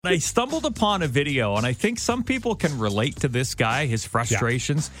I stumbled upon a video, and I think some people can relate to this guy, his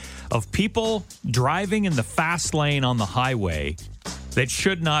frustrations of people driving in the fast lane on the highway that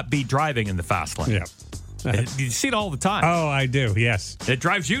should not be driving in the fast lane. Yeah. You see it all the time. Oh, I do. Yes. It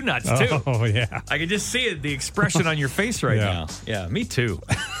drives you nuts, too. Oh, yeah. I can just see it, the expression on your face right now. Yeah, me too.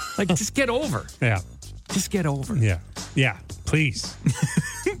 Like, just get over. Yeah. Just get over. Yeah. Yeah. Please.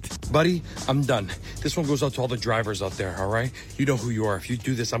 Buddy, I'm done. This one goes out to all the drivers out there, all right? You know who you are. If you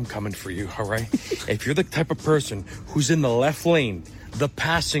do this, I'm coming for you, all right? If you're the type of person who's in the left lane, the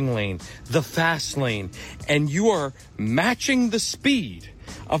passing lane, the fast lane, and you are matching the speed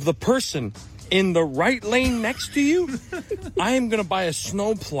of the person in the right lane next to you, I am going to buy a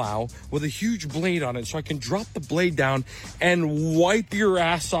snow plow with a huge blade on it so I can drop the blade down and wipe your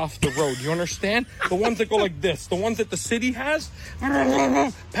ass off the road. You understand? The ones that go like this, the ones that the city has,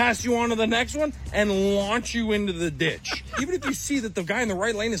 pass you on to the next one and launch you into the ditch. Even if you see that the guy in the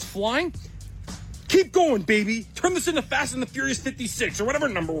right lane is flying, keep going, baby. Turn this into Fast and the Furious 56 or whatever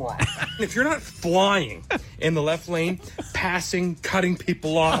number we're on. If you're not flying in the left lane, passing, cutting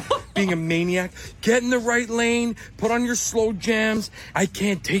people off, being a maniac, get in the right lane, put on your slow jams. I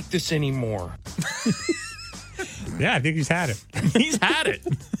can't take this anymore. Yeah, I think he's had it. He's had it.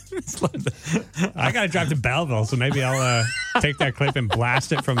 I got to drive to Belleville, so maybe I'll take that clip and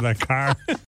blast it from the car.